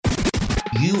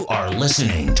You are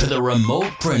listening to the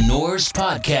Remotepreneurs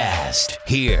Podcast.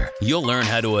 Here, you'll learn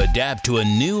how to adapt to a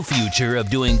new future of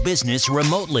doing business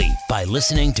remotely by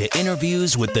listening to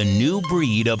interviews with the new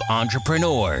breed of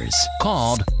entrepreneurs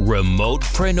called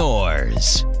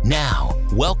Remotepreneurs. Now,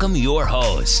 welcome your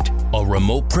host, a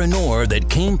remotepreneur that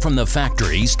came from the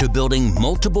factories to building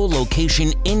multiple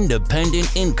location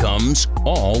independent incomes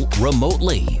all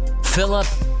remotely. Philip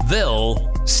Vil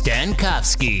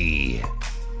Stankowski.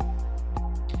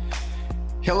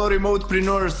 Hello,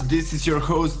 Remotepreneurs. This is your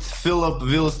host, Philip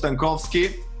Vil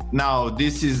Stankowski. Now,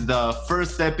 this is the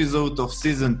first episode of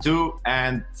season 2.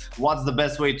 And what's the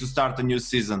best way to start a new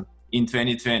season in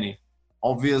 2020?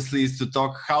 Obviously, is to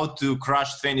talk how to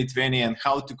crush 2020 and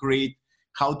how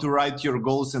to write your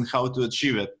goals and how to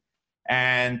achieve it.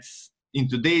 And in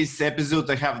today's episode,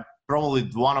 I have probably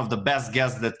one of the best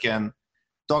guests that can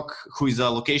talk, who is a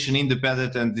location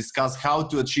independent, and discuss how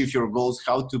to achieve your goals,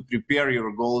 how to prepare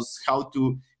your goals, how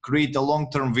to create a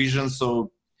long-term vision so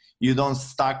you don't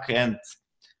stuck and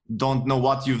don't know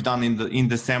what you've done in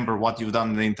December, what you've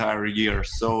done the entire year.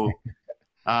 So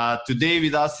today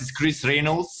with us is Chris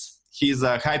Reynolds. He's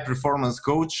a high-performance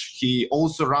coach. He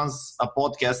also runs a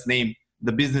podcast named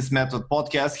The Business Method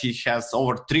Podcast. He has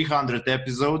over 300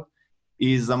 episodes.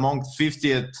 He is among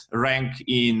 50th rank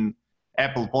in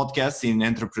Apple Podcasts in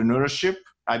entrepreneurship,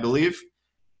 I believe.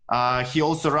 He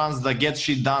also runs the Get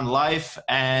Shit Done Live,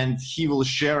 and he will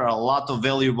share a lot of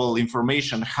valuable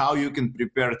information how you can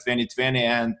prepare 2020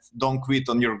 and don't quit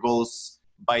on your goals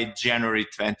by January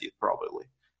 20th, probably.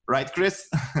 Right, Chris?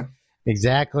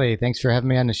 Exactly. Thanks for having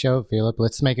me on the show, Philip.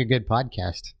 Let's make a good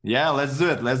podcast. Yeah, let's do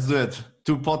it.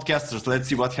 Two podcasters. Let's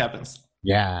see what happens.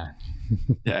 Yeah.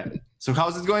 Yeah. So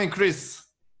how's it going, Chris?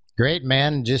 Great,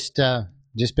 man. Just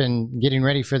been getting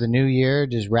ready for the new year,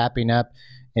 just wrapping up.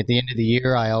 At the end of the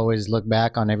year, I always look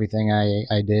back on everything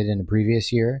I did in the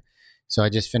previous year. So I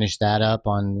just finished that up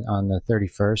on the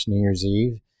 31st, New Year's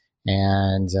Eve.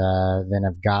 And then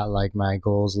I've got like my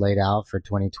goals laid out for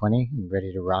 2020 and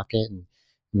ready to rock it and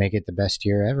make it the best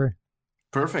year ever.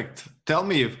 Perfect. Tell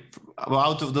me,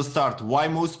 out of the start, why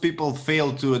most people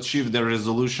fail to achieve their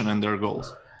resolution and their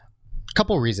goals?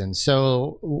 Couple reasons.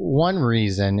 So one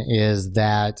reason is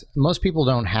that most people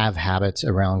don't have habits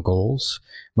around goals.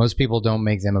 Most people don't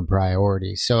make them a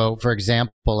priority. So for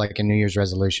example, like a New Year's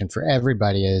resolution for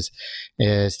everybody is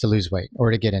to lose weight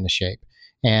or to get into shape.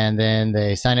 And then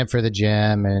they sign up for the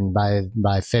gym, and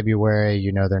by February,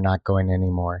 they're not going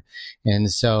anymore.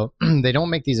 And so they don't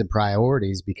make these a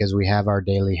priorities because we have our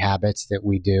daily habits that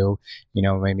we do,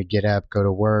 maybe get up, go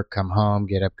to work, come home,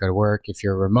 get up, go to work. If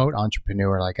you're a remote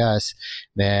entrepreneur like us,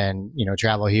 then,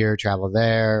 travel here, travel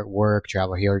there, work,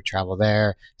 travel here, travel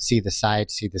there, see the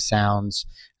sights, see the sounds,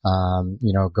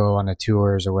 go on a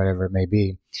tours or whatever it may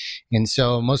be. And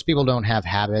so most people don't have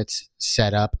habits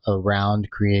set up around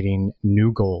creating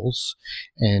new goals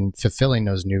and fulfilling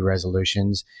those new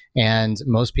resolutions. And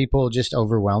most people just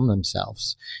overwhelm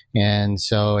themselves. And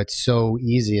so it's so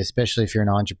easy, especially if you're an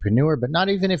entrepreneur, but not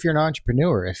even if you're an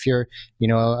entrepreneur. If you're,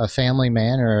 a family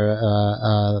man or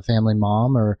a family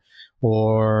mom or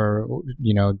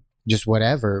just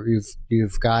whatever,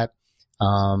 you've got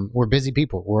we're busy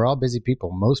people. We're all busy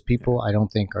people. Most people, I don't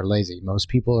think, are lazy. Most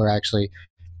people are actually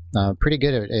pretty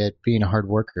good at being hard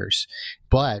workers.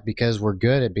 But because we're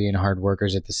good at being hard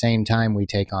workers, at the same time, we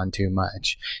take on too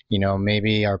much.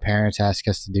 Maybe our parents ask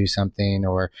us to do something,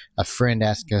 or a friend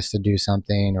asks us to do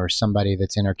something, or somebody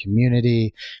that's in our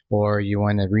community, or you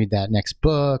want to read that next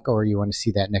book, or you want to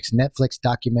see that next Netflix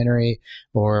documentary,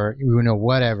 or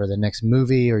whatever, the next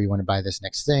movie, or you want to buy this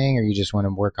next thing, or you just want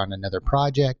to work on another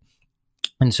project.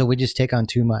 And so we just take on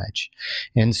too much.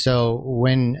 And so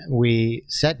when we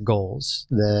set goals,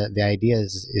 the idea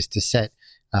is to set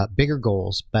bigger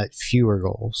goals, but fewer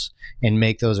goals, and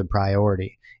make those a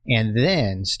priority, and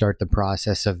then start the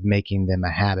process of making them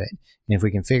a habit. And if we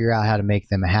can figure out how to make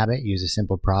them a habit, use a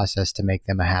simple process to make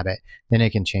them a habit, then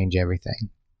it can change everything.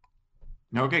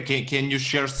 Okay, can you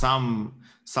share some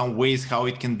ways how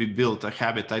it can be built, a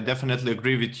habit? I definitely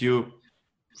agree with you.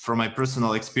 From my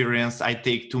personal experience, I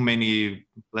take too many,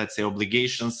 let's say,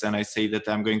 obligations, and I say that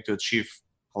I'm going to achieve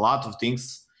a lot of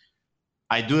things.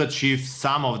 I do achieve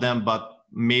some of them, but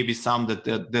maybe some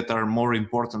that are more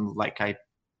important, like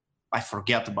I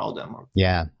forget about them. Or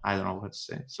yeah. I don't know what to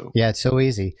say. So yeah, it's so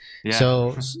easy. Yeah.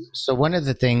 So one of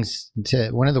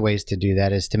the ways to do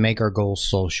that is to make our goals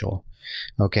social.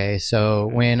 Okay, so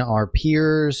when our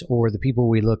peers or the people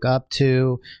we look up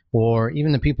to, or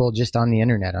even the people just on the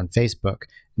internet, on Facebook,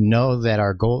 know that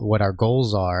what our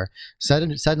goals are,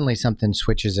 suddenly something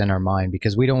switches in our mind,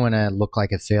 because we don't want to look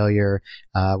like a failure.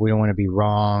 We don't want to be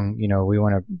wrong. We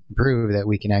want to prove that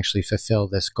we can actually fulfill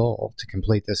this goal, to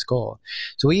complete this goal.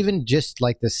 So even just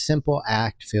like the simple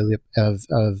act, Philip,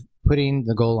 of putting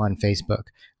the goal on Facebook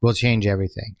will change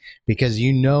everything, because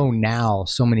now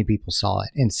so many people saw it,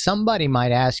 and somebody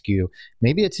might ask you,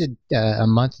 maybe it's a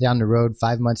month down the road,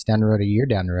 5 months down the road, a year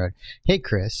down the road, hey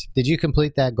Chris, did you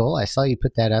complete that goal? I saw you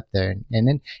put that up there.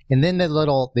 And then the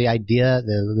little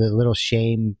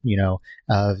shame,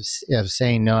 of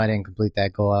saying, no, I didn't complete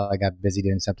that goal, I got busy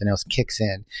doing something else, kicks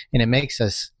in, and it makes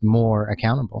us more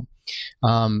accountable.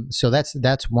 So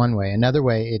that's one way. Another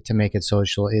way to make it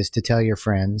social is to tell your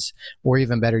friends, or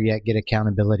even better yet, get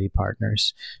accountability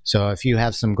partners. So if you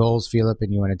have some goals, Philip,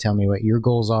 and you want to tell me what your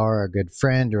goals are, a good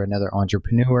friend or another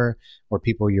entrepreneur or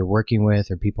people you're working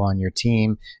with or people on your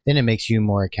team, then it makes you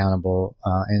more accountable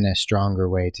in a stronger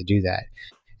way to do that.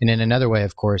 And then another way,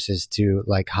 of course, is to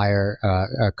hire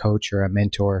a coach or a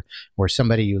mentor or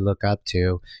somebody you look up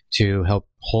to help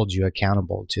hold you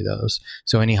accountable to those.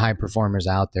 So any high performers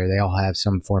out there, they all have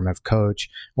some form of coach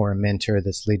or a mentor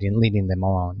that's leading them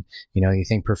on. You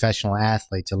think professional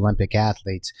athletes, Olympic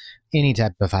athletes, any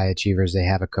type of high achievers, they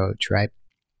have a coach, right?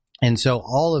 And so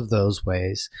all of those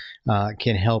ways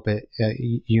can help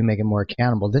you make it more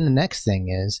accountable. Then the next thing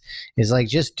is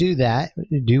just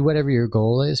do whatever your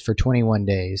goal is for 21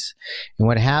 days. And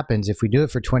what happens if we do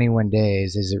it for 21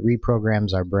 days is it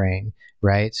reprograms our brain,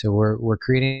 right? So we're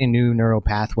creating new neural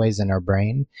pathways in our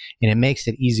brain, and it makes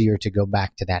it easier to go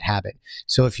back to that habit.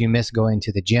 So if you miss going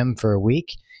to the gym for a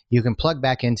week, you can plug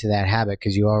back into that habit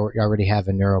because you already have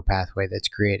a neural pathway that's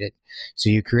created. So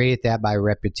you create that by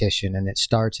repetition, and it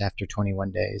starts after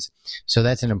 21 days. So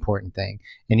that's an important thing.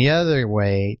 And the other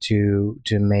way to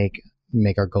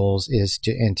make our goals is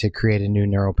to create a new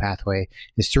neural pathway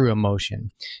is through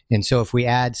emotion. And so if we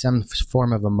add some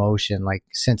form of emotion, like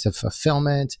sense of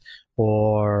fulfillment,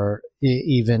 or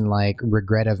even like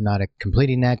regret of not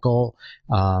completing that goal,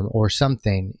 or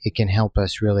something, it can help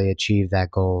us really achieve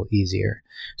that goal easier.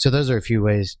 So those are a few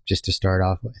ways just to start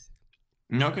off with.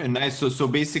 Okay, nice. So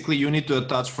basically you need to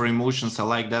attach for emotions. I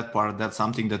like that part. That's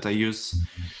something that I use.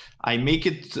 I make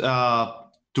it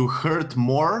to hurt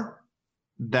more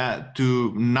that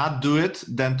to not do it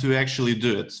than to actually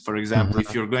do it. For example,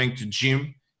 if you're going to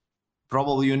gym,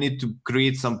 probably you need to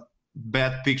create some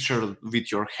bad picture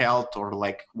with your health or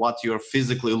like what you're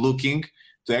physically looking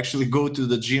to actually go to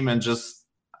the gym and just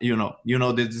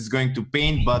that it's going to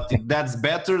pain, but that's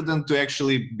better than to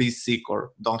actually be sick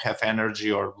or don't have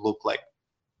energy or look like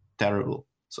terrible.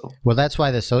 So well, that's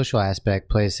why the social aspect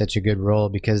plays such a good role,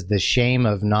 because the shame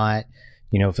of not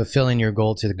fulfilling your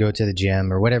goal to go to the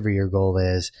gym or whatever your goal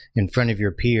is in front of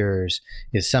your peers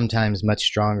is sometimes much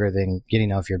stronger than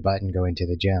getting off your butt and going to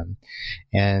the gym.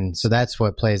 And so that's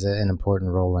what plays an important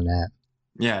role in that.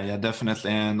 Yeah, definitely.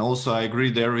 And also I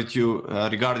agree there with you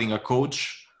regarding a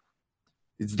coach.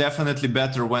 It's definitely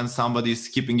better when somebody is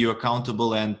keeping you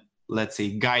accountable and, let's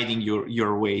say, guiding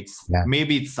your weights. Yeah.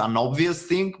 Maybe it's an obvious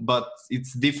thing, but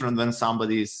it's different when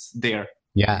somebody is there,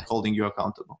 holding you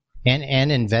accountable.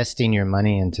 And investing your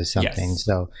money into something. Yes.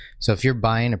 So if you're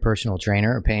buying a personal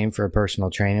trainer or paying for a personal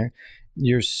trainer,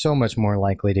 you're so much more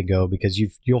likely to go because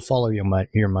you'll follow your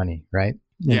money, right?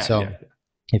 And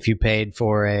if you paid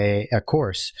for a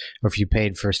course, or if you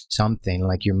paid for something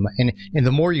like and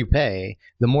the more you pay,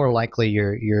 the more likely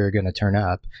you're going to turn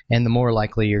up, and the more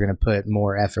likely you're going to put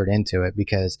more effort into it,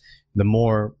 because the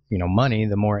more money,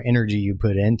 the more energy you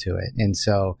put into it. And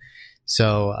so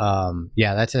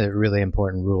that's a really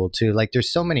important rule too. Like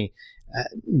there's so many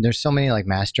like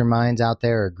masterminds out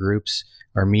there, or groups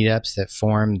or meetups that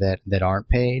form that aren't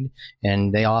paid,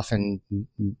 and they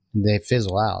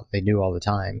fizzle out. They do all the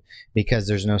time because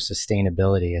there's no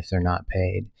sustainability if they're not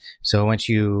paid. So once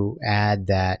you add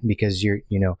that, because your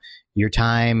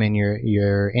time and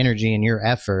your energy and your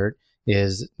effort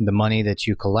is the money that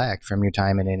you collect from your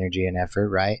time and energy and effort,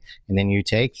 right? And then you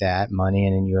take that money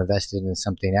and then you invest it in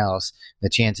something else, the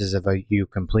chances of you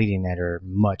completing it are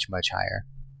much, much higher.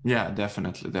 Yeah,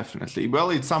 definitely. Well,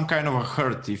 it's some kind of a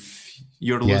hurt if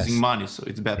you're losing money, so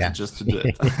it's better just to do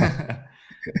it.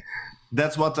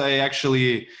 That's what I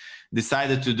actually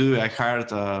decided to do. I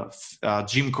hired a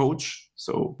gym coach,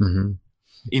 so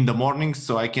in the morning,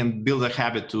 so I can build a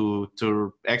habit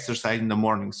to exercise in the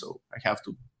morning. So I have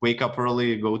to wake up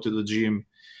early, go to the gym.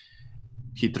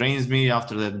 He trains me.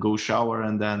 After that, go shower,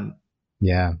 and then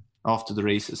off to the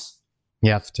races.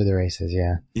 Yeah, to the races,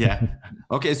 yeah.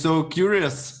 Okay, so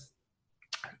curious,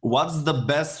 What's the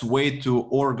best way to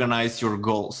organize your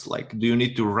goals? Like, do you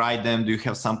need to write them? Do you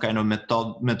have some kind of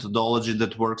methodology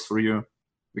that works for you?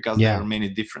 Because there are many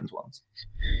different ones.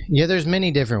 Yeah, there's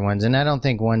many different ones, and I don't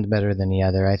think one's better than the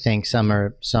other. I think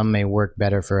some may work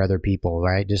better for other people,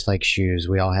 right? Just like shoes,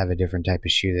 we all have a different type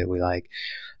of shoe that we like.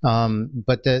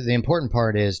 But the important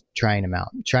part is trying them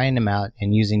out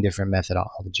and using different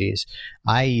methodologies.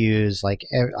 I use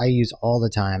all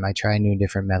the time. I try new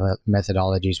different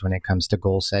methodologies when it comes to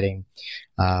goal setting,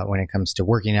 when it comes to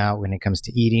working out, when it comes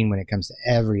to eating, when it comes to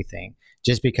everything,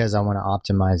 just because I want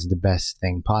to optimize the best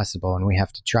thing possible. And we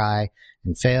have to try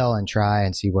and fail and try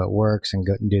and see what works and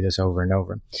go and do this over and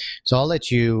over. So I'll let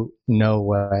you know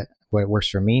what works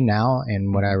for me now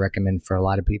and what I recommend for a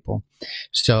lot of people.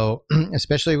 So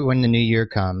especially when the new year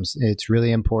comes, it's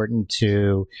really important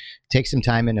to take some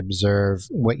time and observe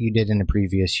what you did in the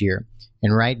previous year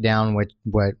and write down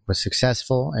what was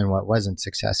successful and what wasn't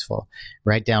successful.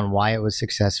 Write down why it was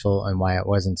successful and why it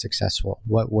wasn't successful,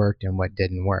 what worked and what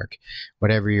didn't work,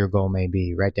 whatever your goal may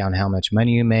be. Write down how much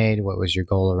money you made, what was your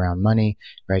goal around money.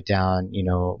 Write down,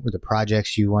 the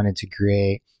projects you wanted to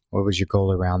create. What was your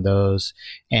goal around those?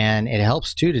 And it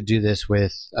helps too to do this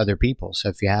with other people. So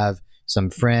if you have some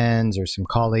friends or some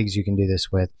colleagues you can do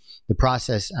this with, the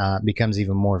process becomes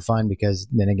even more fun because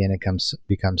then again it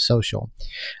becomes social,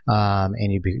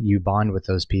 and you bond with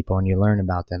those people and you learn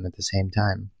about them at the same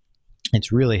time.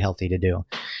 It's really healthy to do.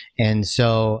 And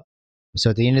so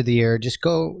at the end of the year, just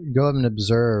go up and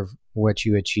observe what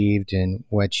you achieved and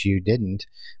what you didn't,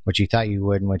 what you thought you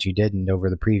would and what you didn't over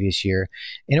the previous year.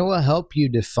 And it will help you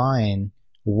define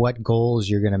what goals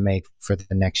you're going to make for the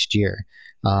next year.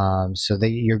 So that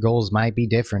your goals might be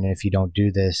different if you don't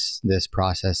do this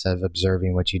process of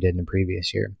observing what you did in the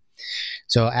previous year.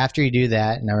 So after you do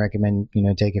that, and I recommend,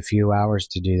 take a few hours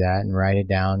to do that and write it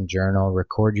down, journal,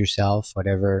 record yourself,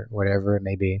 whatever it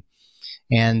may be.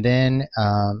 And then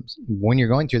when you're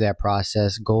going through that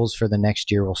process, goals for the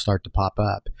next year will start to pop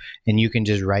up, and you can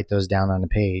just write those down on a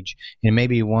page. And it may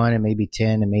be 1, it may be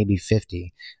 10, it may be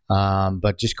 50,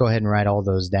 but just go ahead and write all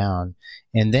those down.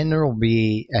 And then there will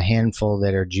be a handful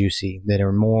that are juicy, that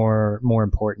are more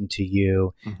important to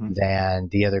you than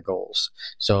the other goals.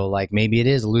 So like maybe it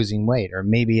is losing weight, or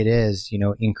maybe it is,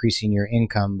 increasing your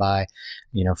income by,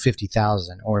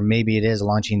 50,000, or maybe it is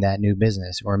launching that new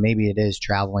business, or maybe it is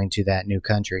traveling to that new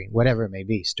country, whatever it may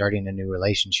be, starting a new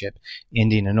relationship,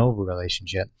 ending an old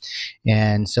relationship.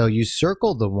 And so you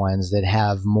circle the ones that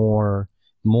have more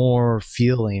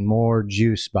feeling, more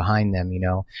juice behind them,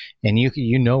 and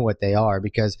you know what they are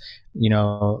because,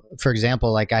 for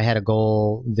example, like I had a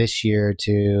goal this year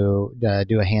to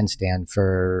do a handstand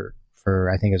for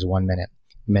I think it was 1 minute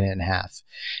and a half.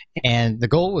 And the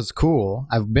goal was cool.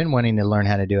 I've been wanting to learn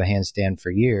how to do a handstand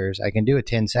for years. I can do a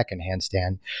 10-second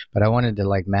handstand, but I wanted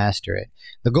to master it.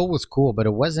 The goal was cool, but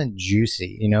it wasn't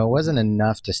juicy. It wasn't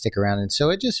enough to stick around. And so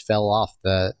it just fell off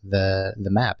the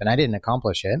map, and I didn't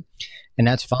accomplish it. And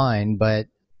that's fine, but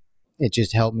it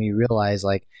just helped me realize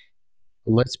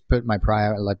let's put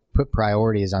put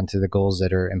priorities onto the goals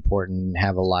that are important and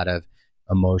have a lot of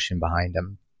emotion behind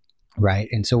them. Right.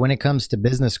 And so when it comes to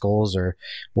business goals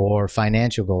or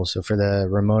financial goals, so for the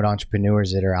remote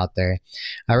entrepreneurs that are out there,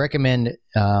 I recommend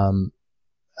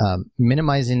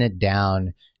minimizing it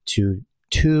down to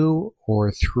 2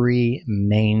 or 3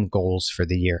 main goals for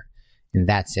the year. And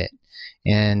that's it.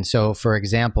 And so, for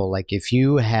example, like if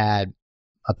you had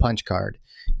a punch card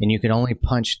and you could only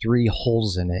punch 3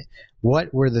 holes in it,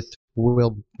 what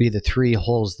will be the 3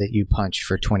 holes that you punch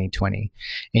for 2020?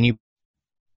 And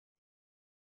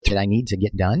that I need to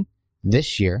get done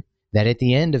this year, that at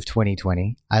the end of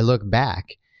 2020, I look back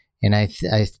and I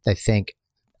think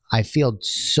I feel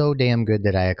so damn good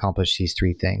that I accomplished these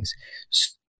 3 things.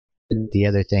 The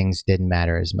other things didn't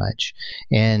matter as much.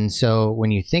 And so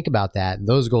when you think about that,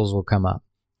 those goals will come up.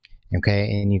 Okay.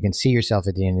 And you can see yourself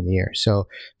at the end of the year. So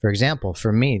for example,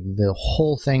 for me, the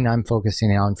whole thing I'm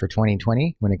focusing on for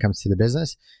 2020 when it comes to the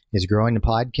business is growing the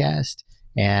podcast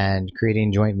and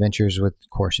creating joint ventures with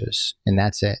courses. And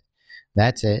that's it.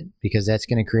 That's it, because that's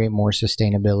going to create more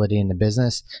sustainability in the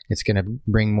business. It's going to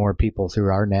bring more people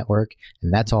through our network,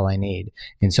 and that's all I need.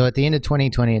 And so at the end of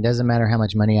 2020, it doesn't matter how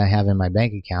much money I have in my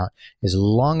bank account, as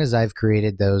long as I've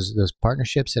created those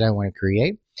partnerships that I want to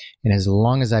create, And as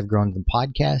long as I've grown the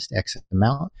podcast X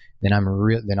amount, then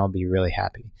then I'll be really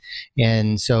happy.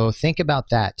 And so think about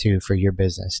that too for your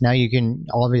business. Now you can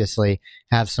obviously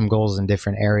have some goals in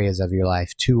different areas of your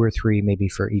life, 2 or 3 maybe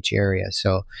for each area.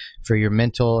 So for your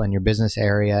mental and your business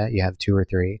area, you have 2 or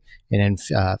 3. And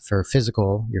then for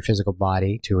physical, your physical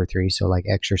body, 2 or 3. So like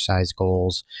exercise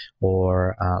goals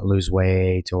or lose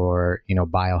weight or,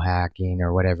 biohacking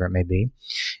or whatever it may be.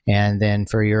 And then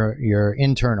for your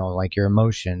internal, like your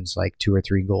emotions, like 2 or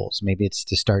 3 goals. Maybe it's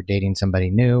to start dating somebody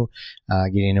new,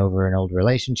 getting over an old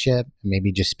relationship,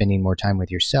 maybe just spending more time with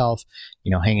yourself,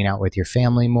 hanging out with your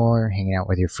family more, hanging out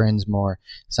with your friends more,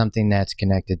 something that's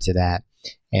connected to that.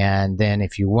 And then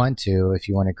if you want to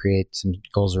create some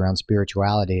goals around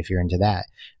spirituality, if you're into that,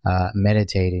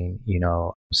 meditating,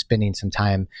 spending some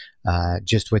time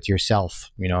just with yourself,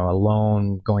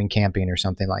 alone, going camping or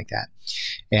something like that.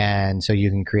 And so you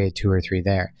can create 2 or 3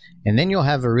 there. And then you'll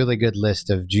have a really good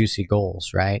list of juicy goals,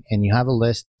 right? And you have a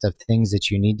list of things that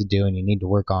you need to do and you need to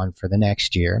work on for the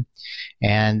next year.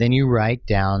 And then you write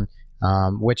down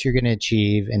what you're going to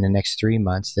achieve in the next 3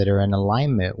 months that are in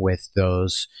alignment with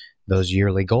those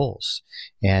yearly goals.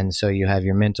 And so you have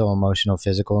your mental, emotional,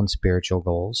 physical, and spiritual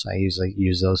goals. I usually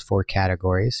use those 4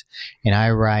 categories. And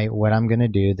I write what I'm going to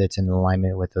do that's in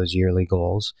alignment with those yearly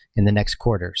goals in the next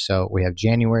quarter. So we have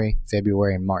January,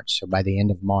 February, and March. So by the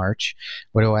end of March,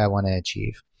 what do I want to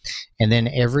achieve? And then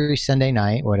every Sunday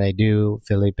night, what I do,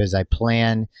 Philippe, is I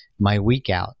plan my week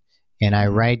out. And I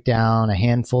write down a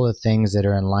handful of things that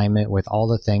are in alignment with all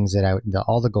the things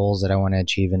all the goals that I want to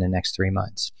achieve in the next 3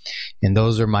 months. And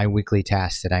those are my weekly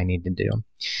tasks that I need to do.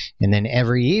 And then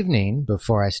every evening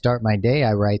before I start my day,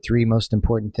 I write 3 most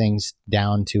important things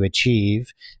down to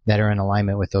achieve that are in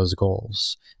alignment with those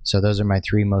goals. So those are my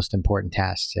 3 most important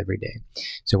tasks every day.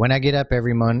 So when I get up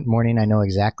every morning, I know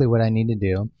exactly what I need to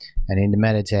do. I need to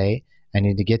meditate. I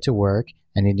need to get to work.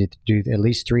 I need to do at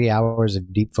least 3 hours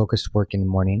of deep focused work in the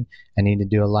morning. I need to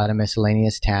do a lot of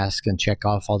miscellaneous tasks and check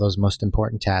off all those most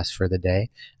important tasks for the day.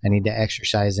 I need to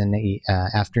exercise in the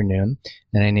afternoon.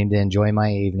 Then I need to enjoy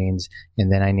my evenings. And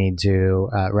then I need to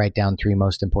write down 3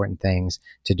 most important things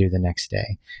to do the next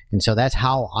day. And so that's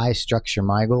how I structure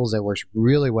my goals. It works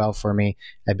really well for me.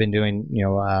 I've been doing,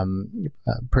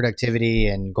 productivity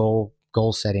and goal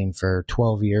setting for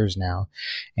 12 years now.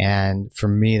 And for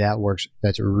me, that works.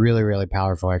 That's a really, really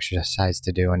powerful exercise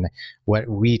to do. And what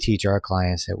we teach our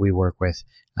clients that we work with,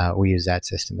 we use that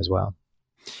system as well.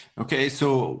 Okay.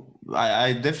 So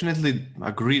I definitely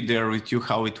agree there with you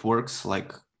how it works.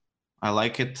 Like, I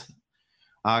like it.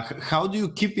 How do you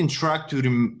keep in track to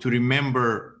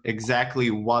remember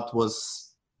exactly what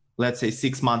was, let's say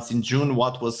 6 months in June,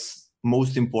 what was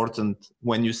most important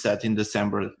when you set in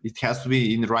December? It has to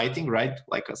be in writing, right?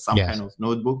 Like some Yes. kind of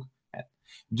notebook.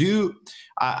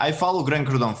 I follow Grant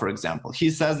Cardone, for example. He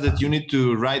says that you need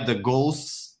to write the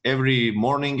goals every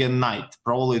morning and night.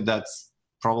 That's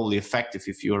effective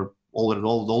if you're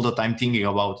all the time thinking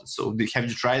about it. So have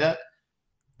you tried that?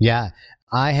 Yeah.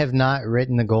 I have not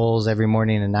written the goals every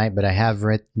morning and night, but I have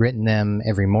written them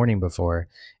every morning before.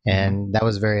 And that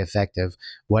was very effective.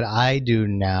 What I do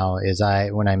now is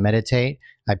when I meditate,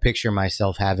 I picture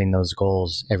myself having those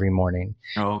goals every morning.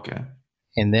 Oh, okay.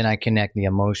 And then I connect the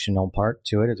emotional part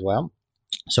to it as well.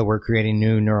 So we're creating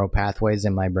new neural pathways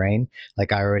in my brain.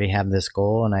 Like I already have this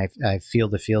goal and I feel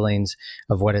the feelings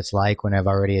of what it's like when I've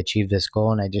already achieved this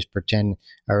goal. And I just pretend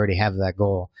I already have that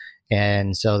goal.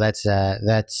 And so that's a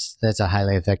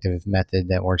highly effective method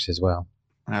that works as well.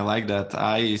 I like that.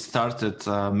 I started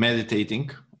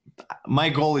meditating. My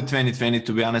goal in 2020,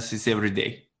 to be honest, is every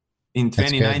day. In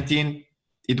 2019,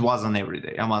 it wasn't every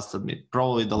day, I must admit.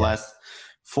 Probably the last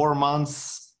 4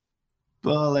 months,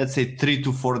 well, let's say 3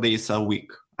 to 4 days a week.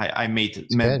 I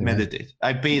meditate.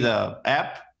 I pay the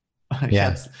app,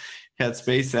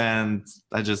 Headspace, and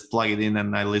I just plug it in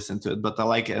and I listen to it. But I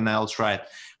like it and I'll try it.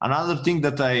 Another thing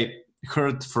that I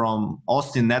heard from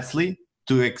Austin Netzley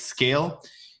to Xscale,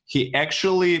 he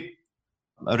actually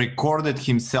recorded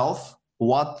himself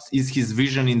what is his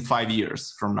vision in 5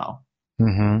 years from now.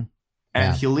 Mm-hmm.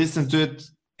 And he listened to it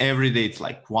every day. It's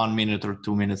like 1 minute or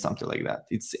 2 minutes, something like that.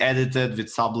 It's edited with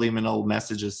subliminal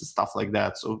messages and stuff like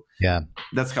that. So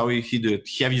that's how he do it.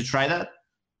 Have you tried that?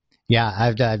 Yeah,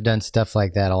 I've done stuff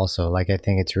like that also. Like I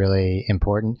think it's really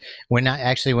important when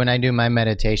I do my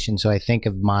meditation. So I think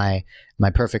of my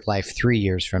perfect life 3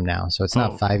 years from now. So it's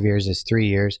not 5 years, it's 3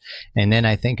 years. And then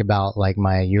I think about like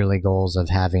my yearly goals of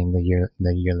having the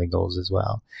yearly goals as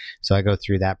well. So I go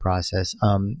through that process.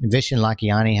 Vishen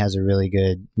Lakhiani has a really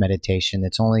good meditation.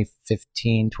 It's only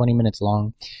 15-20 minutes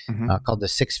long, called the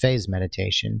 6 phase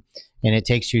meditation. And it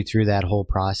takes you through that whole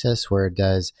process where it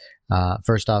does,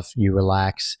 first off, you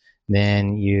relax,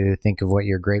 then you think of what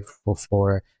you're grateful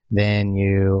for, then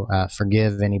you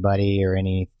forgive anybody or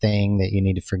anything that you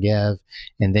need to forgive,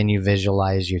 and then you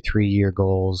visualize your 3-year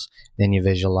goals, then you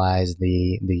visualize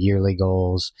the yearly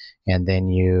goals, and then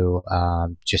you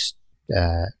just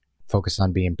focus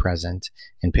on being present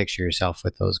and picture yourself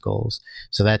with those goals.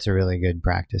 So that's a really good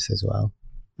practice as well.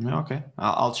 Okay,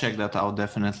 I'll check that out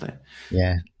definitely.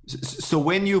 Yeah. So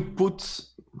when you put,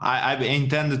 I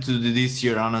intended to do this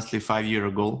year, honestly, 5-year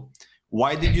goal.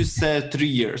 Why did you say 3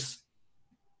 years?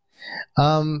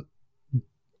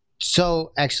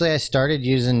 So actually I started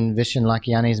using Vishen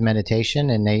Lakhiani's meditation,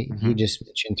 and he just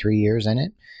mentioned 3 years in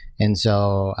it. And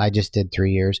so I just did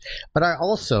 3 years. But I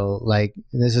also, like,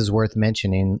 this is worth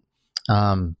mentioning,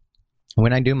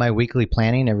 when I do my weekly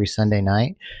planning every Sunday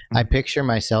night, I picture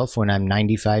myself when I'm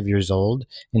 95 years old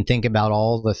and think about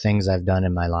all the things I've done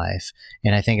in my life.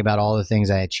 And I think about all the things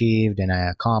I achieved and I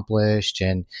accomplished,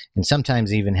 and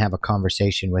sometimes even have a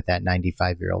conversation with that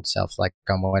 95-year-old self, like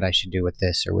on what I should do with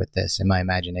this or with this in my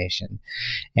imagination.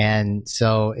 And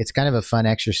so it's kind of a fun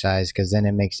exercise, because then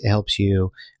it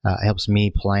helps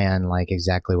me plan like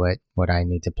exactly what I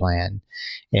need to plan.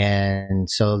 And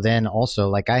so then also,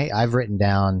 like I've written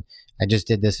down, I just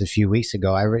did this a few weeks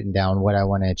ago. I've written down what I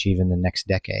want to achieve in the next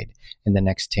decade, in the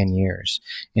next 10 years.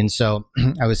 And so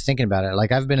I was thinking about it.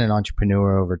 Like, I've been an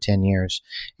entrepreneur over 10 years.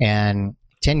 And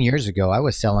 10 years ago, I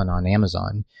was selling on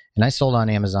Amazon. And I sold on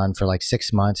Amazon for like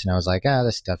 6 months. And I was like,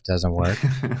 this stuff doesn't work.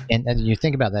 and you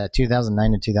think about that,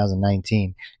 2009 to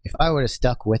 2019. If I would have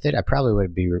stuck with it, I probably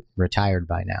would be retired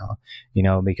by now,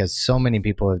 because so many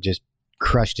people have just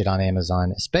crushed it on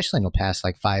Amazon, especially in the past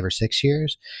like 5 or 6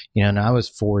 years. And I was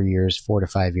 4 to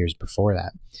 5 years before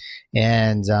that.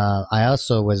 And I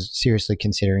also was seriously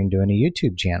considering doing a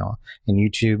YouTube channel. And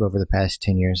YouTube over the past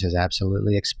 10 years has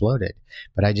absolutely exploded.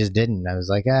 But I just didn't. I was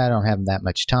like, I don't have that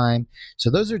much time.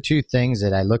 So those are two things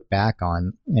that I look back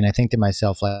on. And I think to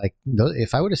myself, like,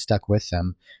 if I would have stuck with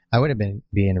them, I would have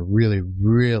be in a really,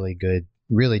 really good,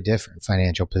 really different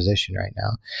financial position right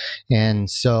now. And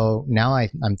so now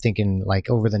I'm thinking, like,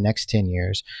 over the next 10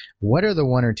 years, what are the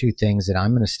 1 or 2 things that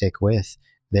I'm going to stick with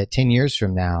that 10 years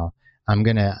from now, I'm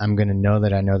going to know that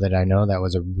that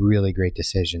was a really great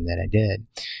decision that I did.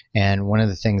 And one of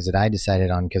the things that I decided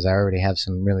on, because I already have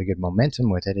some really good momentum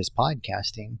with it, is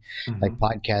podcasting. Like,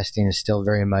 podcasting is still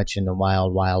very much in the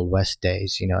wild, wild west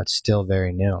days. It's still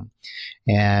very new.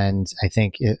 And I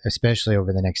think, especially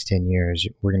over the next 10 years,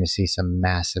 we're going to see some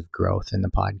massive growth in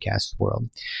the podcast world.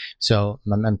 So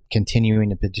I'm continuing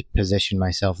to position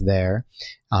myself there.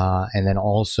 And then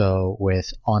also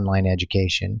with online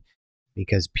education,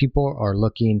 because people are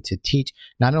looking to teach,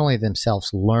 not only themselves,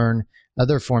 learn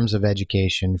other forms of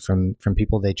education from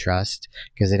people they trust,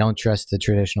 because they don't trust the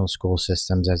traditional school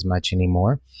systems as much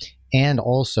anymore. And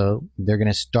also, they're going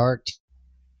to start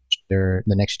the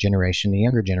next generation, the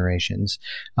younger generations,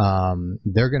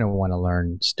 they're going to want to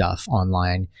learn stuff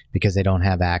online because they don't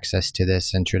have access to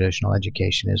this in traditional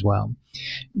education as well.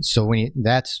 So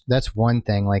that's one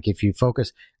thing. Like, if you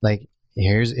focus, like,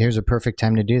 here's a perfect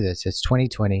time to do this. It's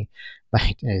 2020.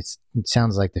 It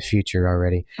sounds like the future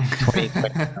already.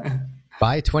 2020.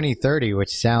 By 2030, which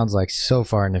sounds like so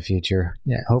far in the future.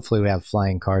 Yeah, hopefully we have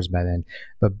flying cars by then.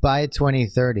 But by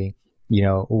 2030,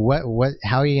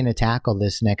 how are you going to tackle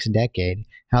this next decade?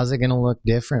 How's it going to look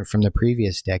different from the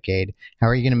previous decade? How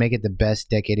are you going to make it the best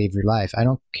decade of your life? I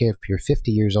don't care if you're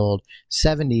 50 years old,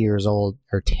 70 years old,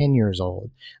 or 10 years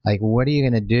old. Like, what are you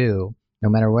going to do, no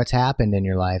matter what's happened in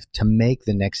your life, to make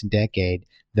the next decade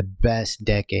the best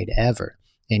decade ever?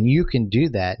 And you can do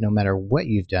that no matter what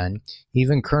you've done.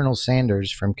 Even Colonel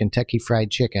Sanders from Kentucky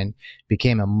Fried Chicken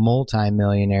became a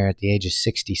multi-millionaire at the age of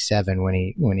 67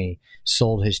 when he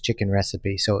sold his chicken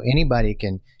recipe. So anybody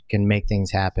can make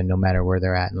things happen no matter where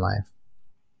they're at in life.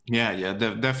 Yeah,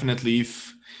 definitely.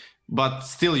 But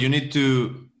still, you need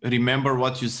to remember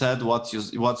what you said, what's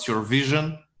your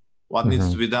vision, what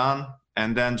needs to be done,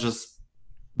 and then just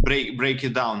break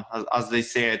it down. As they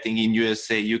say, I think in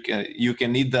USA, you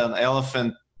can eat an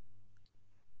elephant.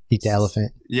 Eat the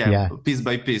elephant. Yeah, piece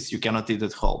by piece. You cannot eat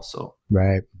it whole. So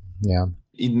right. Yeah.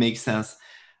 It makes sense.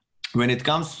 When it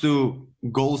comes to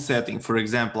goal setting, for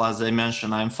example, as I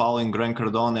mentioned, I'm following Grant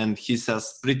Cardone, and he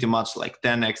says pretty much like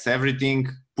 10x everything,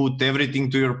 put everything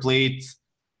to your plate.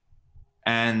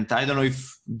 And I don't know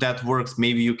if that works.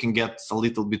 Maybe you can get a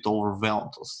little bit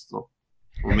overwhelmed,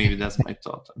 or maybe that's my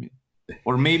thought.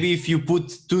 Or maybe if you put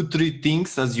 2-3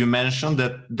 things, as you mentioned,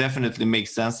 that definitely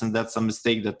makes sense. And that's a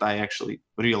mistake that I actually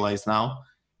realize now.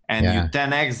 And you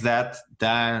 10x that,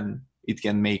 then it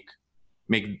can make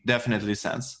definitely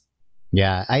sense.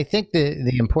 Yeah, I think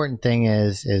the important thing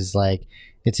is like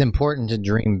it's important to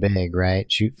dream big,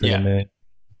 right? Shoot for the moon,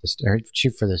 or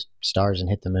shoot for the stars and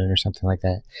hit the moon or something like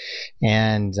that.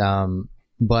 And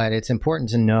but it's important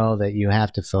to know that you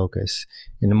have to focus.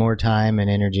 And the more time and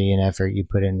energy and effort you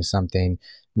put into something,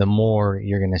 the more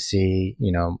you're going to see,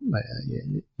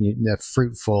 the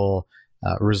fruitful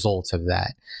results of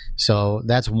that. So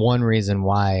that's one reason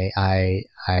why I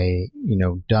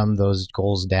dumb those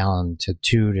goals down to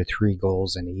 2 to 3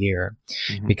 goals in a year,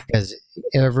 because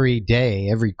every day,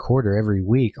 every quarter, every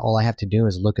week, all I have to do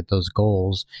is look at those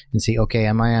goals and see, okay,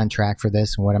 am I on track for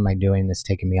this? And what am I doing that's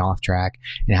taking me off track?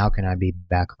 And how can I be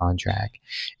back on track?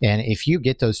 And if you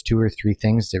get those 2 or 3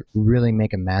 things that really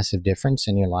make a massive difference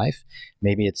in your life,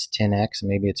 maybe it's 10x,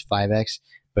 maybe it's 5x,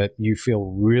 but you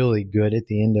feel really good at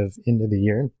the end of the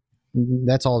year,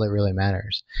 that's all that really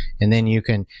matters. And then you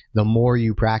can, the more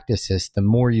you practice this, the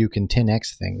more you can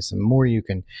 10x things, the more you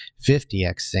can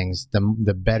 50x things,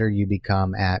 the better you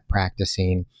become at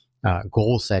practicing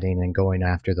goal setting and going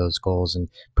after those goals and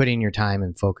putting your time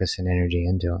and focus and energy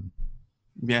into them.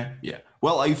 Yeah.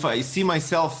 Well, if I see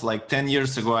myself, like 10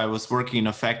 years ago, I was working in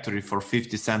a factory for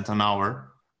 50 cents an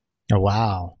hour. Oh,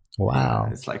 wow.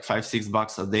 It's like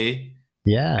 $5-6 a day.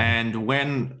 Yeah. And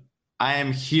when I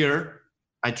am here,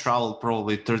 I travel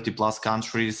probably 30 plus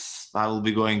countries. I will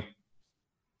be going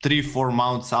 3-4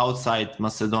 months outside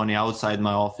Macedonia, outside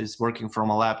my office, working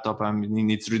from a laptop. I mean,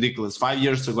 it's ridiculous. 5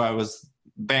 years ago, I was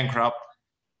bankrupt.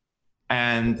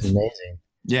 And it's amazing.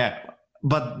 Yeah.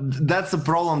 But that's a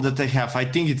problem that I have. I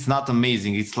think it's not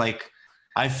amazing. It's like,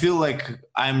 I feel like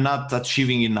I'm not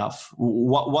achieving enough.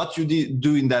 What you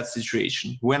do in that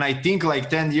situation? When I think like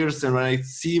 10 years and when I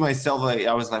see myself,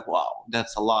 I was like, wow,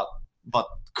 that's a lot. But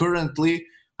currently,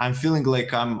 I'm feeling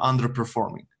like I'm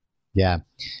underperforming. Yeah.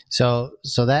 So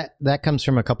that comes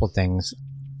from a couple things.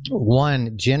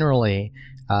 One, generally,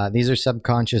 these are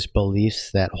subconscious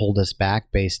beliefs that hold us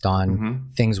back based on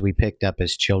things we picked up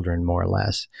as children, more or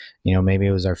less. Maybe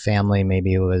it was our family,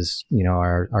 maybe it was,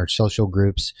 our social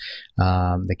groups,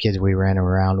 the kids we ran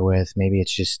around with. Maybe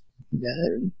it's just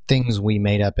things we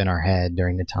made up in our head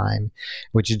during the time,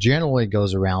 which generally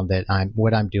goes around that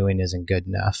what I'm doing isn't good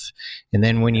enough. And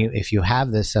then if you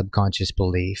have this subconscious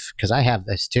belief, because I have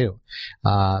this too,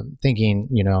 thinking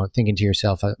to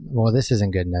yourself, well, this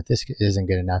isn't good enough. This isn't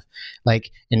good enough.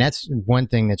 And that's one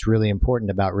thing that's really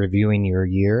important about reviewing your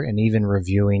year and even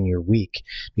reviewing your week,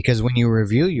 because when you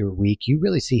review your week, you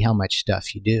really see how much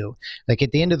stuff you do. Like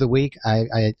at the end of the week,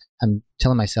 I'm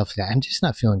telling myself that I'm just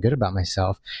not feeling good about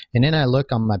myself. And then I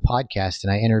look on my podcast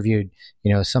and I interviewed,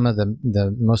 some of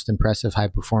the most impressive high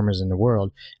performers in the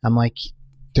world. I'm like,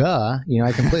 duh,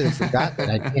 I completely forgot that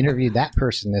I interviewed that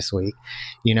person this week,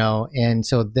 and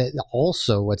so that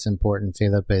also what's important,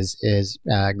 Philip, is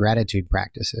gratitude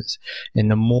practices. And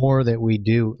the more that we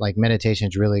do, like meditation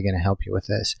is really going to help you with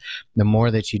this. The more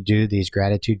that you do these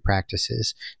gratitude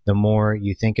practices, the more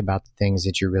you think about the things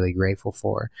that you're really grateful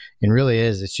for. And really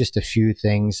it's just a few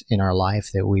things in our life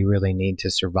that we really need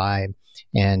to survive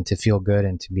and to feel good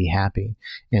and to be happy.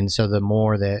 And so the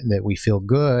more that we feel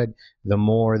good, the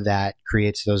more that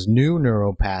creates those new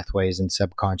neural pathways and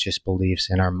subconscious beliefs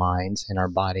in our minds and our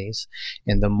bodies.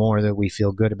 And the more that we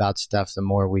feel good about stuff, the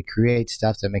more we create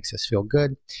stuff that makes us feel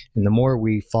good. And the more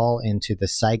we fall into the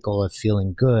cycle of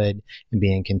feeling good and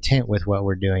being content with what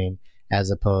we're doing, as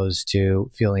opposed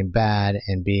to feeling bad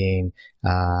and being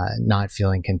not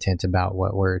feeling content about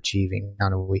what we're achieving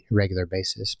on a regular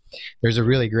basis. There's a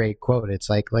really great quote. It's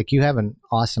like you have an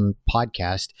awesome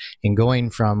podcast, and going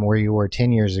from where you were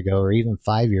 10 years ago or even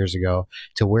 5 years ago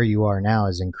to where you are now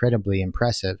is incredibly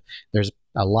impressive. There's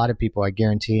a lot of people, I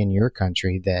guarantee, in your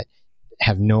country that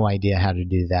have no idea how to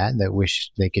do that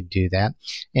wish they could do that.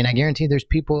 And I guarantee there's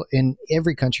people in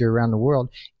every country around the world,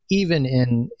 even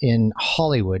in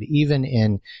Hollywood, even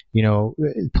in,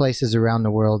 places around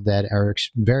the world that are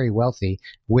very wealthy,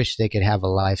 wish they could have a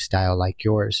lifestyle like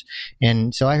yours.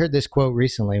 And so I heard this quote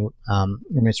recently,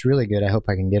 and it's really good. I hope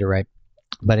I can get it right.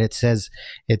 But it says,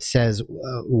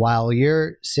 while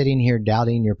you're sitting here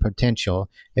doubting your potential,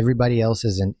 everybody else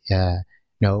is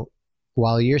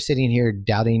while you're sitting here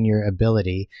doubting your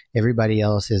ability, everybody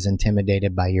else is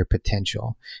intimidated by your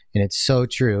potential. And it's so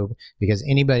true, because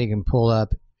anybody can pull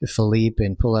up Philippe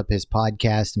and pull up his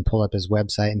podcast and pull up his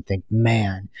website and think,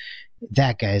 man,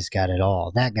 that guy's got it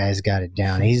all. That guy's got it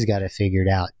down. He's got it figured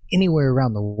out. Anywhere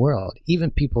around the world, even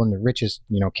people in the richest,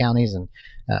 counties and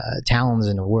towns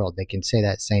in the world, they can say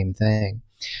that same thing.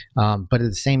 But at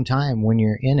the same time, when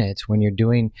you're in it, when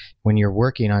you're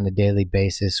working on a daily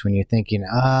basis, when you're thinking,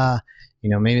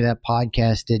 maybe that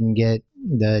podcast didn't get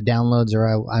the downloads or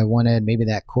I wanted. Maybe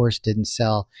that course didn't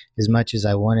sell as much as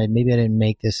I wanted. Maybe I didn't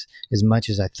make this as much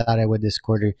as I thought I would this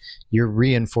quarter. You're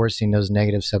reinforcing those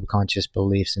negative subconscious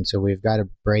beliefs. And so we've got to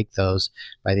break those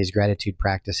by these gratitude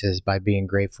practices, by being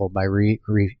grateful, by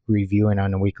reviewing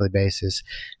on a weekly basis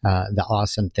the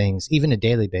awesome things, even a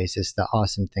daily basis, the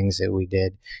awesome things that we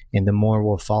did. And the more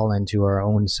we'll fall into our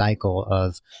own cycle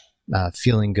of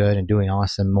feeling good and doing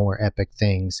awesome, more epic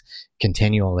things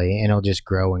continually, and it'll just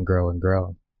grow and grow and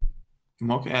grow.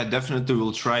 Okay, I definitely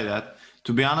will try that.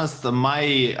 To be honest,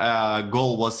 my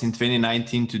goal was in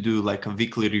 2019 to do like a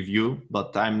weekly review,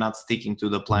 but I'm not sticking to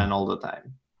the plan all the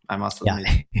time, I must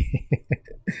admit. Yeah.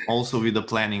 Also with the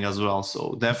planning as well,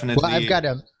 so definitely. Well,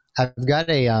 I've got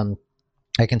a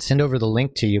I can send over the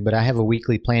link to you, but I have a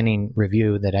weekly planning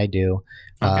review that I do,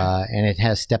 and it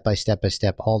has step by step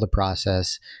all the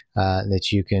process that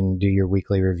you can do your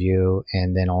weekly review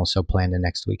and then also plan the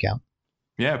next week out.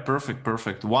 Yeah,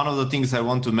 perfect. One of the things I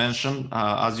want to mention,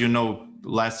 as you know,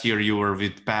 last year you were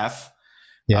with PATH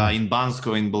in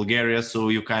Bansko in Bulgaria, so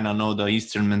you kind of know the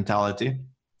Eastern mentality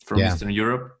from Eastern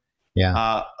Europe.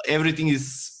 Yeah, everything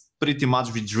is pretty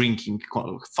much with drinking.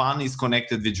 Fun is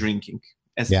connected with drinking.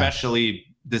 Especially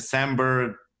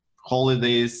December,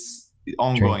 holidays,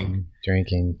 ongoing.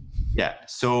 Drinking. Yeah.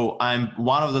 So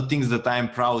one of the things that I'm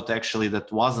proud actually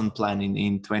that wasn't planned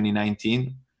in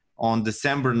 2019. On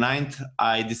December 9th,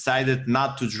 I decided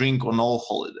not to drink on all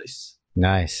holidays.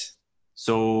 Nice.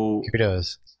 So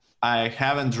kudos. I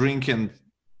haven't drinking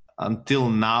until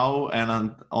now,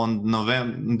 and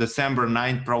on December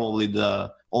 9th, probably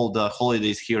all the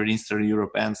holidays here in Eastern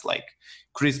Europe ends, like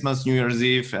Christmas, New Year's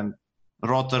Eve, and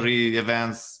Rotary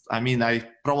events. I mean, I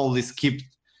probably skipped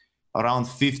around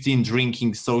 15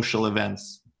 drinking social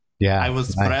events. Yeah, I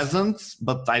was present,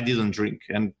 but I didn't drink,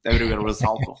 and everywhere was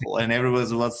alcohol, and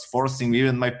everyone was forcing me.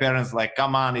 Even my parents, like,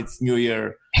 "Come on, it's New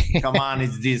Year. Come on,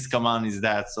 it's this. Come on, it's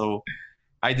that." So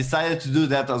I decided to do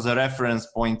that as a reference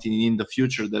point in the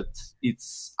future. That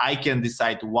I can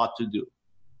decide what to do.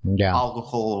 Yeah,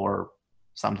 alcohol or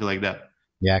something like that.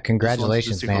 Yeah,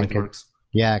 congratulations, man.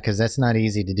 Yeah, because that's not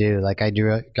easy to do. Like I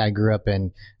grew up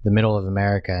in the middle of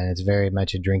America, and it's very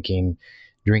much a drinking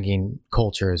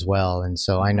culture as well. And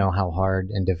so I know how hard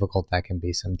and difficult that can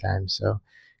be sometimes. So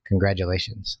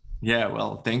congratulations. Yeah,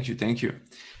 well, thank you.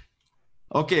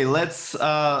 Okay, let's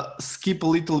skip a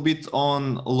little bit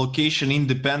on location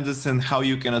independence and how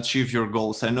you can achieve your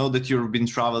goals. I know that you've been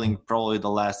traveling probably the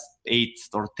last 8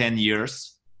 or 10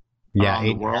 years around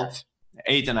the world.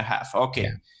 8.5. Okay.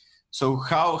 Yeah. So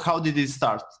how did it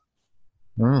start?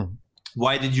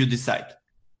 Why did you decide?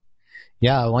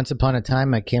 Yeah, once upon a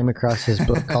time, I came across this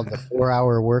book called The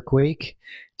 4-Hour Workweek,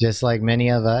 just like many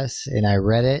of us. And I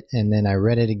read it, and then I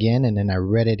read it again, and then I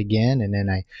read it again. And then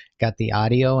I got the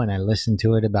audio, and I listened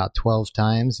to it about 12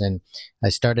 times. And I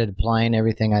started applying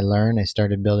everything I learned. I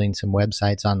started building some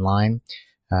websites online,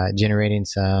 generating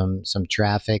some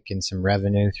traffic and some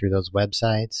revenue through those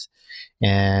websites.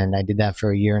 And I did that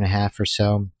for a year and a half or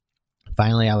so.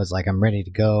 Finally, I was like, I'm ready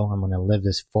to go. I'm going to live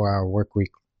this 4-hour work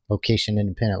week, location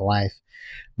independent life.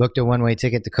 Booked a one-way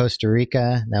ticket to Costa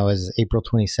Rica. That was April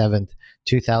 27th,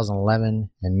 2011,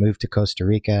 and moved to Costa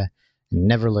Rica and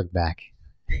never looked back.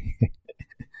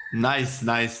 Nice.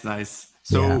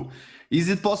 So Is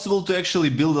it possible to actually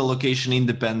build a location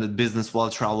independent business while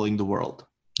traveling the world?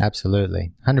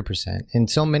 Absolutely, 100%. And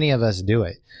so many of us do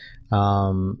it.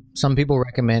 Some people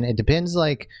recommend, it depends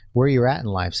like where you're at in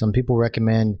life. Some people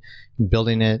recommend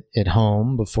building it at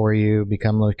home before you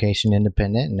become location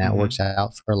independent, and that works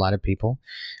out for a lot of people.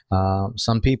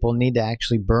 Some people need to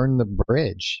actually burn the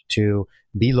bridge to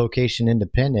be location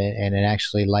independent, and it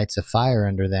actually lights a fire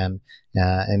under them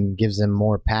and gives them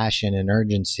more passion and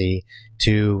urgency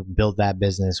to build that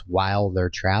business while they're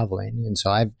traveling. And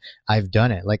so I've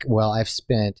done it.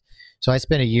 I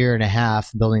spent a year and a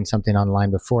half building something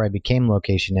online before I became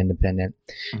location independent.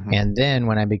 And then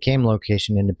when I became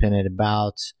location independent,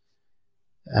 about,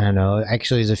 I don't know,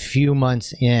 actually it was a few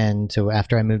months into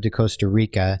after I moved to Costa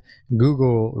Rica,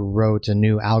 Google wrote a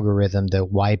new algorithm that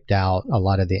wiped out a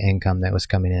lot of the income that was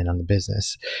coming in on the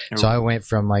business. So I went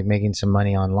from like making some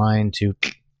money online to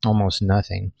almost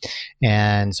nothing.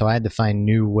 And so I had to find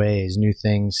new ways, new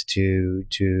things to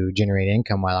generate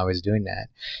income while I was doing that.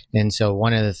 And so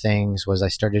one of the things was I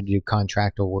started to do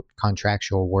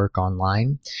contractual work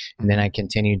online. And then I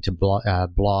continued to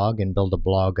blog and build a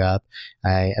blog up.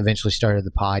 I eventually started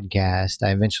the podcast. I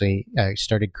eventually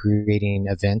started creating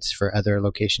events for other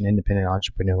location independent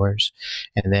entrepreneurs.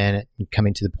 And then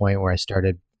coming to the point where I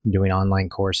started doing online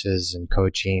courses and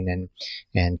coaching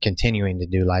and continuing to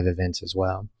do live events as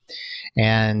well.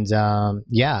 And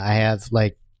I have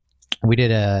like we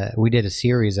did a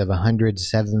series of 100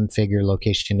 7-figure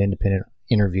location independent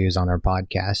interviews on our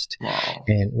podcast. Wow.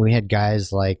 And we had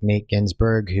guys like Nate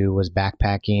Ginsburg, who was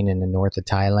backpacking in the north of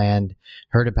Thailand,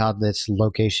 heard about this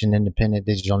location independent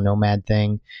digital nomad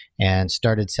thing, and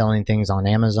started selling things on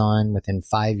Amazon. Within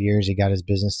 5 years, he got his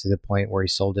business to the point where he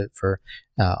sold it for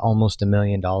almost $1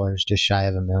 million, just shy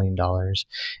of $1 million.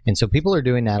 And so people are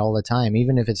doing that all the time,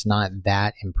 even if it's not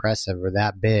that impressive or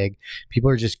that big.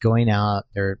 People are just going out,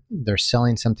 they're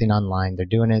selling something online, they're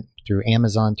doing it through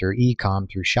Amazon, through e-com,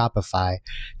 through Shopify,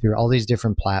 through all these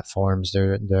different platforms.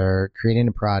 They're creating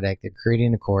a product, they're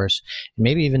creating a course, and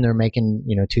maybe even they're making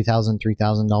 $2,000,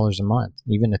 $3,000 a month,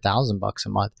 even $1,000 a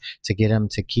month to get them,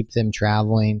 to keep them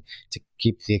traveling, to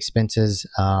keep the expenses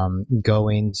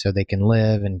going so they can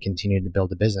live and continue to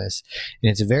build a business.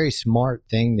 And it's a very smart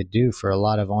thing to do for a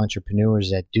lot of entrepreneurs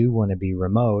that do want to be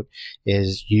remote,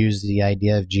 is use the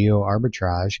idea of geo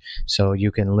arbitrage. So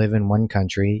you can live in one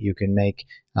country, you can make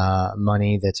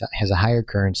money that has a higher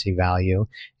currency value,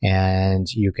 and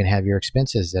you can have your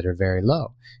expenses that are very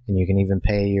low, and you can even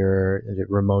pay your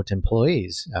remote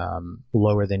employees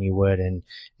lower than you would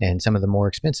in some of the more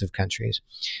expensive countries.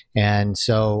 And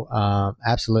so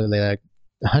absolutely, like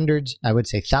hundreds, I would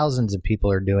say thousands of people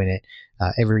are doing it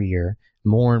every year.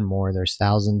 More and more, there's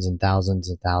thousands and thousands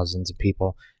and thousands of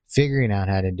people figuring out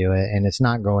how to do it, and it's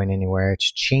not going anywhere. It's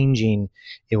changing.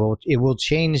 It will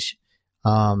change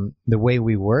the way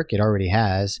we work. It already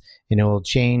has, and it will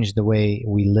change the way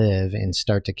we live and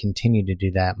start to continue to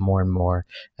do that more and more.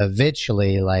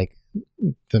 Eventually, like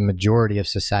the majority of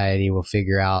society will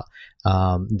figure out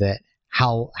that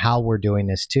how we're doing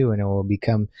this too, and it will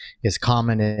become as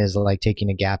common as like taking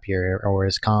a gap year, or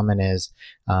as common as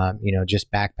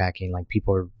just backpacking. Like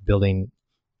people are building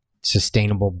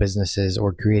sustainable businesses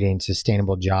or creating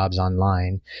sustainable jobs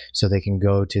online so they can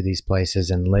go to these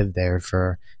places and live there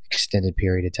for extended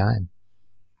period of time.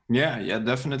 Yeah,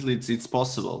 definitely it's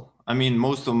possible. I mean,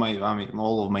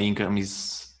 all of my income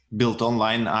is built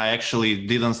online. I actually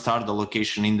didn't start the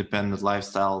location independent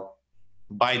lifestyle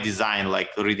by design, like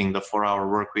reading the 4-hour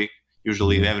work week.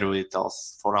 Usually everybody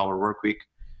tells 4-hour work week.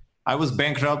 I was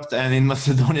bankrupt, and in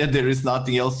Macedonia there is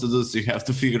nothing else to do, so you have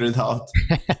to figure it out.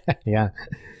 Yeah.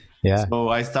 So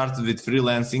I started with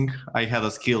freelancing. I had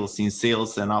a skills in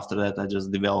sales, and after that I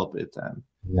just developed it and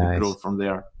grew from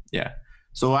there. Yeah.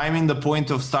 So I'm in the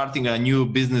point of starting a new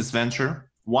business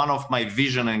venture. One of my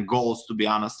vision and goals, to be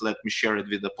honest, let me share it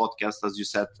with the podcast. As you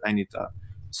said, I need a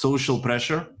social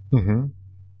pressure. Mm-hmm.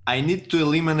 I need to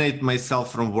eliminate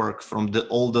myself from work, from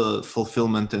all the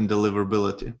fulfillment and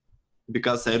deliverability,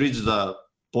 because I reached the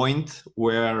point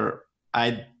where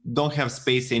I don't have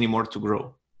space anymore to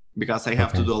grow, because I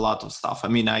have to do a lot of stuff. I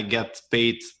mean, I get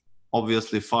paid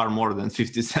obviously far more than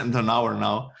 50 cents an hour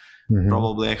now,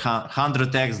 probably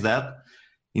 100x that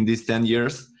in these 10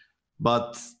 years.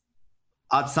 But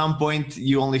at some point,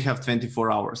 you only have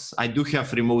 24 hours. I do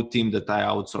have remote team that I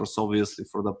outsource, obviously,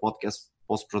 for the podcast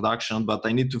post-production, but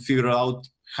I need to figure out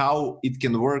how it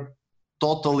can work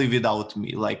totally without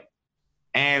me, like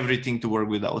everything to work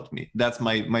without me. That's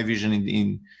my vision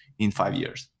in 5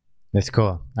 years. That's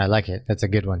cool. I like it. That's a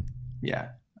good one. Yeah.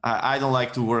 I don't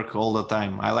like to work all the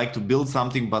time. I like to build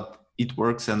something, but it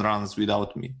works and runs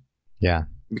without me. Yeah.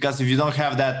 Because if you don't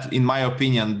have that, in my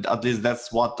opinion, at least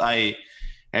that's what I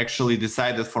actually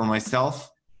decided for myself,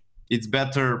 it's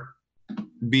better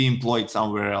be employed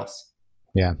somewhere else.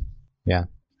 Yeah.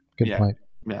 Good point.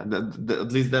 Yeah.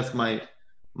 At least that's my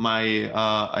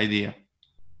idea.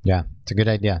 Yeah. It's a good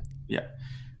idea. Yeah.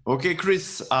 Okay,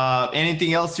 Chris,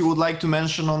 anything else you would like to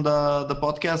mention on the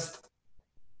podcast?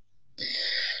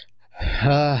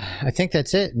 I think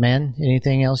that's it, man.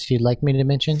 Anything else you'd like me to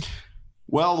mention?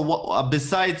 Well,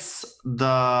 besides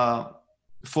the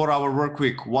 4-hour work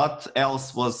week, what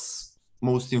else was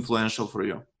most influential for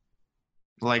you?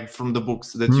 Like from the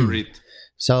books that you read?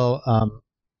 So,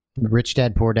 Rich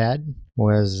Dad, Poor Dad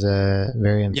was a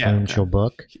very influential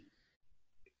book.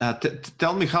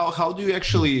 Tell me, how do you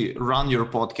actually run your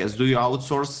podcast? Do you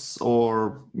outsource,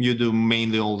 or you do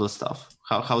mainly all the stuff?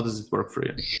 How does it work for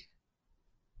you?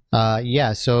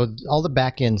 So all the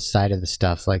back end side of the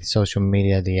stuff, like social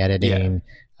media, the editing,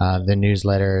 the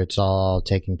newsletter, it's all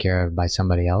taken care of by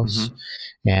somebody else.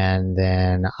 And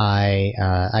then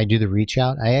I do the reach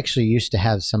out. I actually used to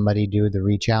have somebody do the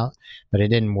reach out, but it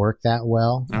didn't work that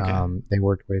well. They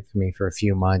worked with me for a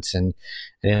few months, and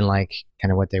I didn't like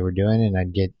kind of what they were doing. And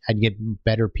I'd get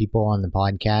better people on the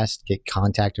podcast, get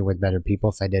contacted with better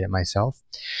people if I did it myself.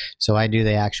 So I do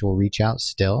the actual reach out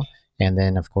still. And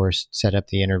then, of course, set up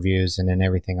the interviews, and then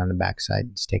everything on the backside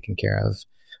is taken care of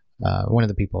one of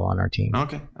the people on our team.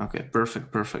 Okay,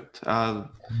 perfect.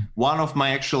 One of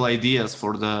my actual ideas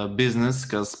for the business,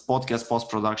 because podcast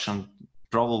post-production,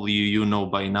 probably you know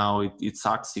by now, it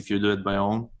sucks if you do it by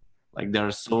own. Like there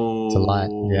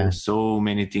are so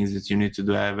many things that you need to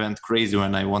do. I went crazy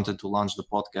when I wanted to launch the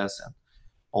podcast and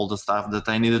all the stuff that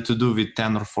I needed to do with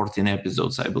 10 or 14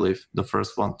 episodes, I believe, the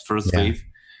first wave.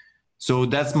 So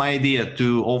that's my idea,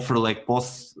 to offer like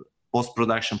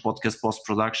post-production, podcast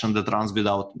post-production that runs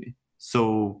without me.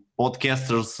 So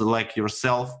podcasters like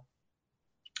yourself,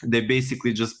 they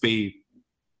basically just pay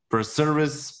per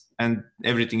service and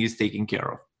everything is taken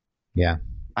care of. Yeah.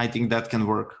 I think that can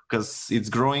work because it's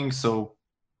growing, so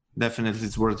definitely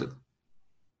it's worth it.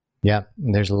 Yeah,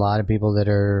 there's a lot of people that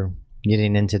are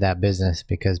getting into that business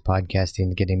because podcasting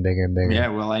is getting bigger and bigger. Yeah,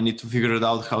 well, I need to figure it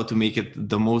out how to make it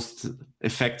the most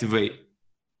effective way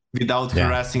without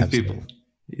harassing people.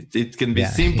 It can be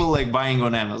simple, like buying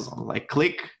on Amazon, like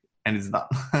click and it's done.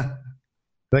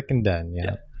 Click and done,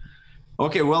 yeah.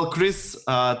 Okay, well, Chris,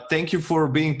 thank you for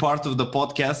being part of the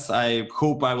podcast. I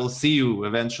hope I will see you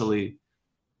eventually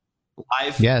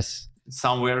live. Yes.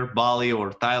 Somewhere, Bali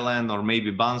or Thailand or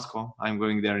maybe Bansko. I'm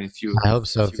going there in few. I hope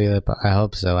so, Philip. I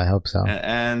hope so.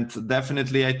 And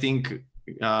definitely, I think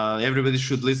everybody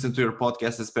should listen to your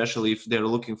podcast, especially if they're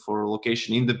looking for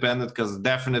location independent, because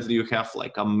definitely you have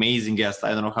like amazing guests.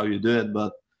 I don't know how you do it,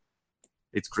 but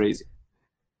it's crazy.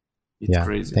 It's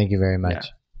crazy. Thank you very much.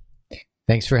 Yeah.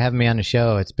 Thanks for having me on the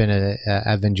show. It's been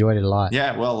I've enjoyed it a lot.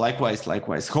 Yeah, well,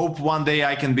 likewise. Hope one day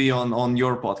I can be on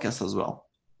your podcast as well.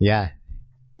 Yeah.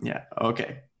 Yeah.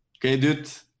 Okay, dude.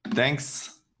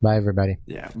 Thanks. Bye, everybody.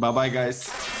 Yeah. Bye, guys.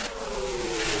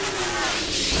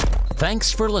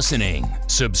 Thanks for listening.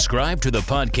 Subscribe to the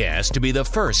podcast to be the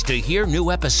first to hear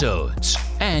new episodes.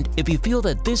 And if you feel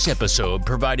that this episode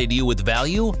provided you with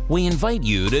value, we invite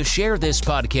you to share this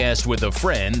podcast with a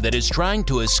friend that is trying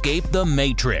to escape the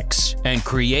matrix and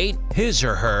create his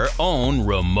or her own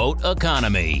remote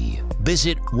economy.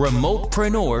 Visit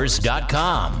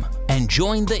remotepreneurs.com and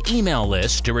join the email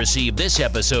list to receive this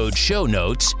episode's show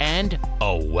notes and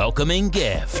a welcoming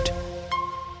gift.